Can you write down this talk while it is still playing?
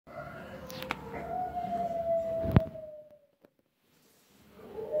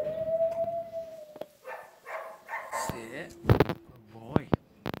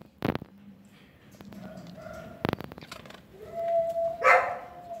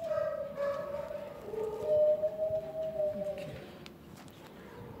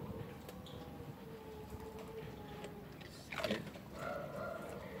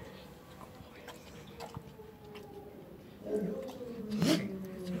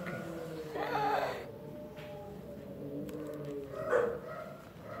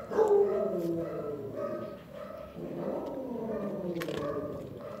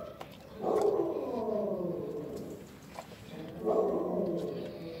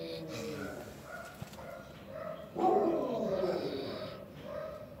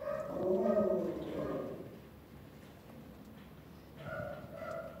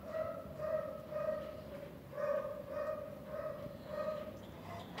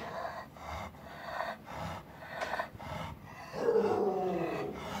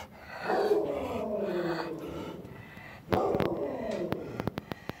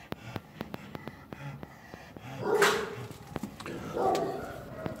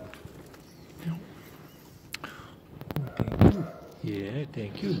Yeah,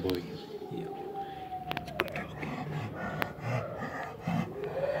 thank you, boy. Yeah.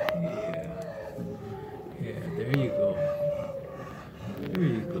 Yeah, there you go. There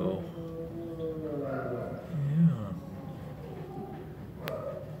you go. Yeah.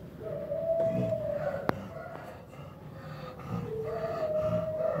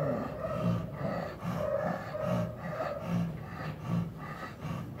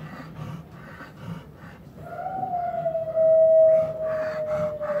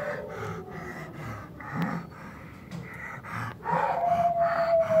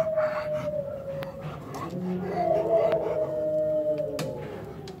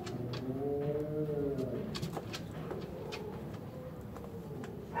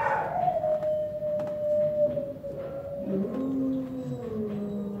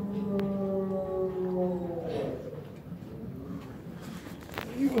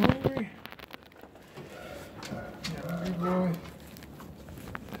 You hungry? You hungry, boy?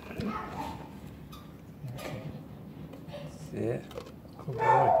 Okay. Sit. Good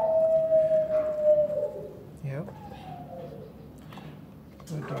boy. Yep.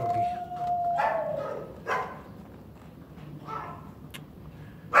 Good doggy.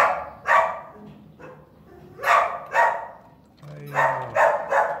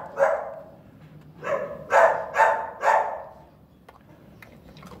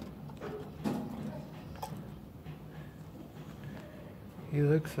 He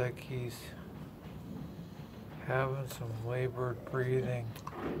looks like he's having some labored breathing,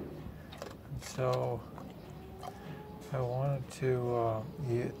 and so I wanted to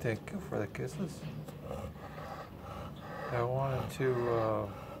thank you for the kisses. I wanted to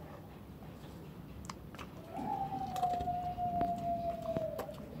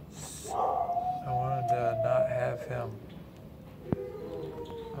not have him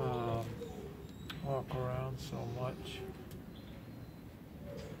walk around so much,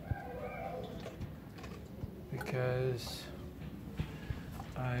 because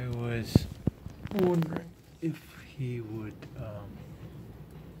I was wondering if he would,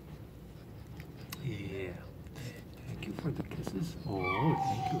 yeah, thank you for the kisses. Oh,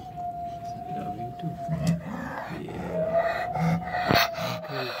 thank you. I love you too. Yeah.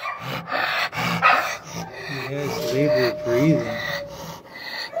 Because he has labored breathing.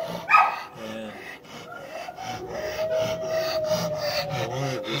 And I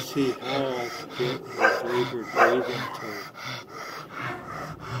wanted to see how I could get his labored breathing to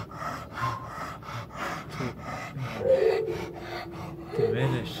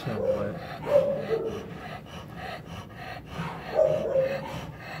diminish somewhat.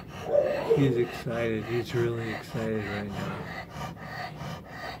 He's excited. He's really excited right now.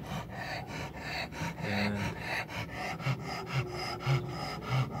 And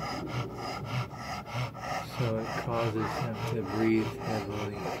so it causes him to breathe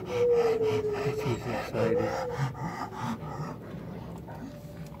heavily because he's excited.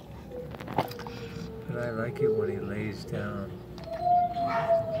 But I like it when he lays down,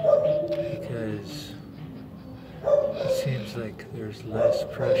 because it seems like there's less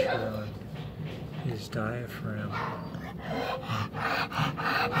pressure on his diaphragm when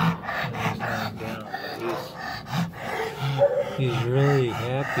he's lying down. He's really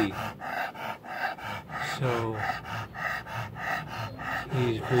happy, so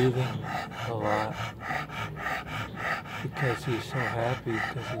he's breathing a lot because he's so happy,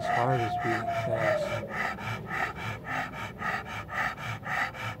 because his heart is beating fast.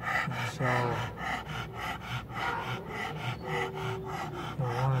 And so I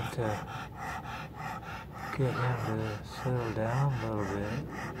wanted to get him to settle down a little bit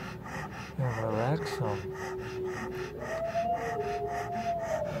and relax him.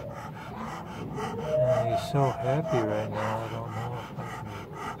 And he's so happy right now, I don't know if I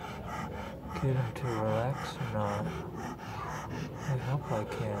can get him to relax or not. I hope I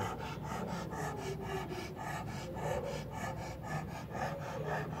can.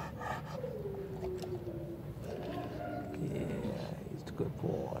 Yeah, he's a good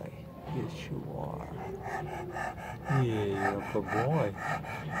boy. Yes, you are. Yeah, you're a good boy.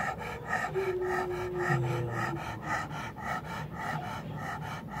 Yeah.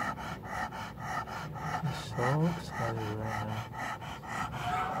 He's so excited right now.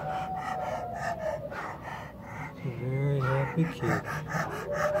 He's a very happy kid.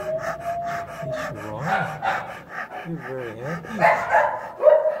 Yes, you are. You're very happy.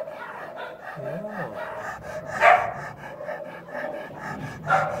 Yeah.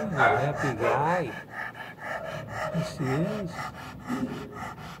 He's a happy guy. Yes, he is.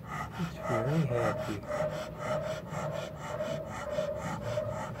 He's very happy.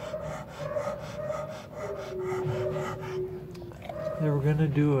 they were going to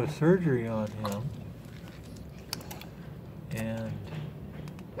do a surgery on him, and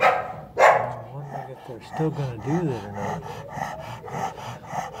I'm wondering if they're still going to do that or not,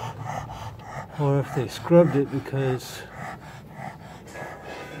 or if they scrubbed it because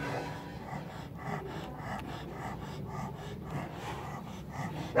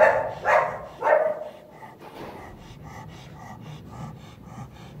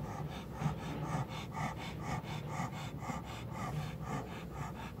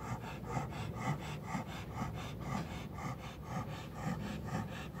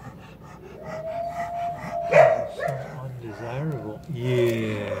undesirable.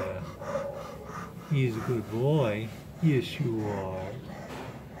 Yeah, he's a good boy. Yes, you are.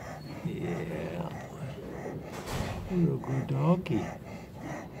 Yeah, you're a good doggie.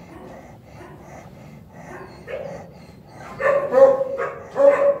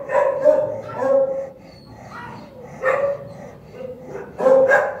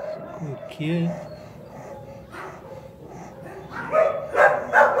 Good kid.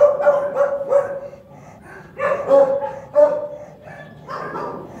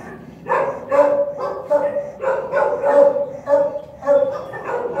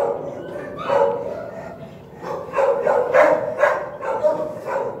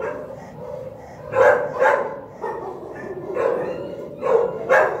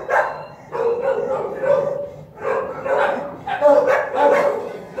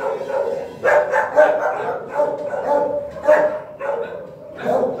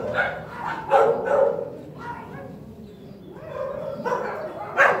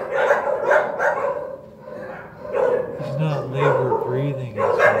 He's not labor breathing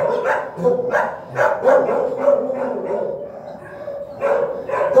as much.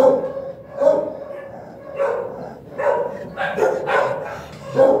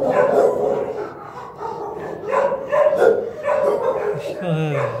 He's still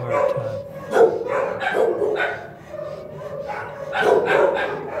having a hard time.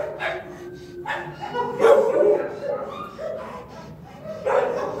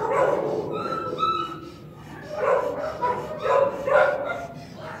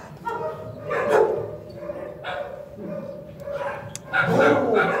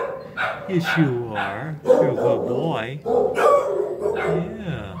 Yes, you are. You're a good boy.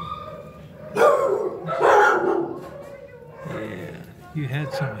 Yeah. Yeah. You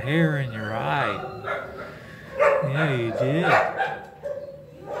had some hair in your eye. Yeah, you did.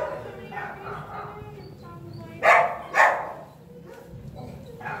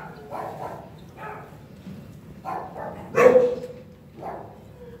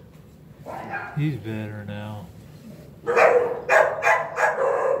 He's better now.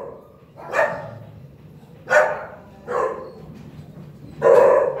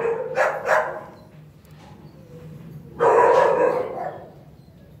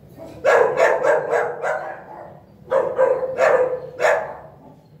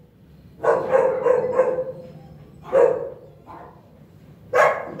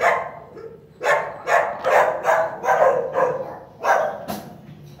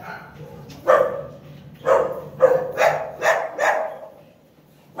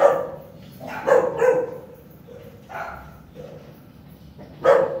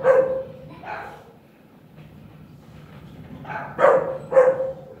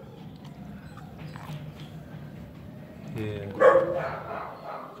 Yeah.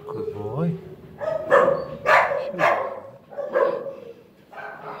 Good boy. Sure.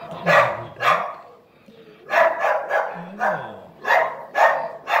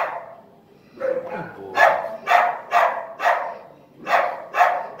 Good boy.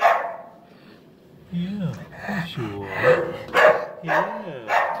 Yeah. Yes, you are.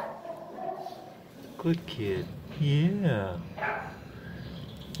 Yeah. Good kid. Yeah.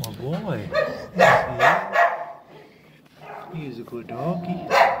 My boy. Yes, he is. He's a good doggie.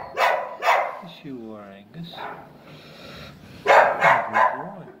 Yes, you are, Angus. You're a good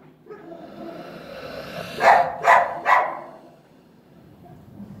boy.